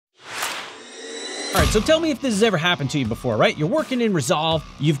All right, so tell me if this has ever happened to you before, right? You're working in Resolve,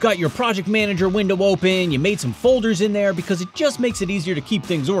 you've got your project manager window open, you made some folders in there because it just makes it easier to keep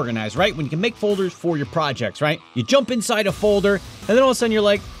things organized, right? When you can make folders for your projects, right? You jump inside a folder, and then all of a sudden you're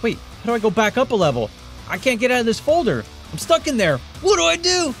like, wait, how do I go back up a level? I can't get out of this folder. I'm stuck in there. What do I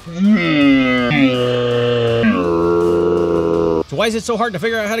do? So why is it so hard to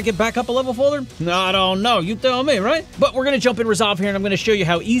figure out how to get back up a level folder? I don't know, you tell me, right? But we're gonna jump in Resolve here and I'm gonna show you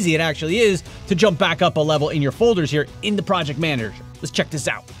how easy it actually is to jump back up a level in your folders here in the Project Manager. Let's check this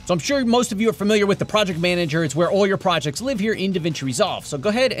out. So I'm sure most of you are familiar with the Project Manager. It's where all your projects live here in DaVinci Resolve. So go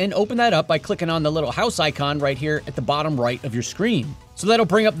ahead and open that up by clicking on the little house icon right here at the bottom right of your screen. So that'll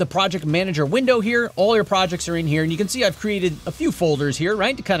bring up the Project Manager window here. All your projects are in here and you can see I've created a few folders here,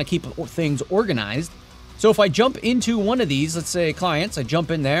 right? To kind of keep things organized. So if I jump into one of these, let's say clients, I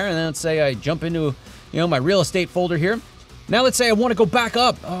jump in there, and then let's say I jump into, my real estate folder here. Now let's say I want to go back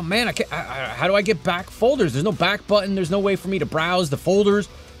up. Oh man, how do I get back folders? There's no back button. There's no way for me to browse the folders.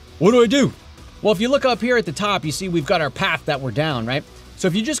 What do I do? Well, if you look up here at the top, you see we've got our path that we're down, right? So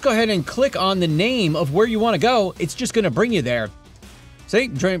if you just go ahead and click on the name of where you want to go, it's just going to bring you there. See,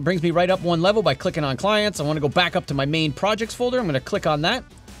 it brings me right up one level by clicking on clients. I want to go back up to my main projects folder. I'm going to click on that.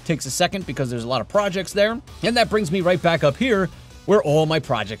 Takes a second because there's a lot of projects there. And that brings me right back up here where all my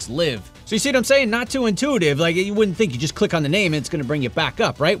projects live. So you see what I'm saying? Not too intuitive. Like you wouldn't think you just click on the name and it's going to bring you back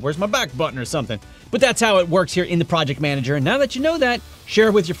up, right? Where's my back button or something? But that's how it works here in the Project Manager. And now that you know that, share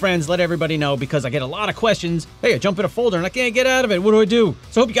it with your friends. Let everybody know because I get a lot of questions. Hey, I jump in a folder and I can't get out of it. What do I do?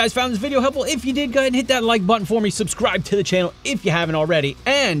 So I hope you guys found this video helpful. If you did, go ahead and hit that like button for me. Subscribe to the channel if you haven't already.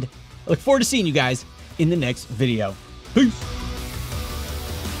 And I look forward to seeing you guys in the next video. Peace.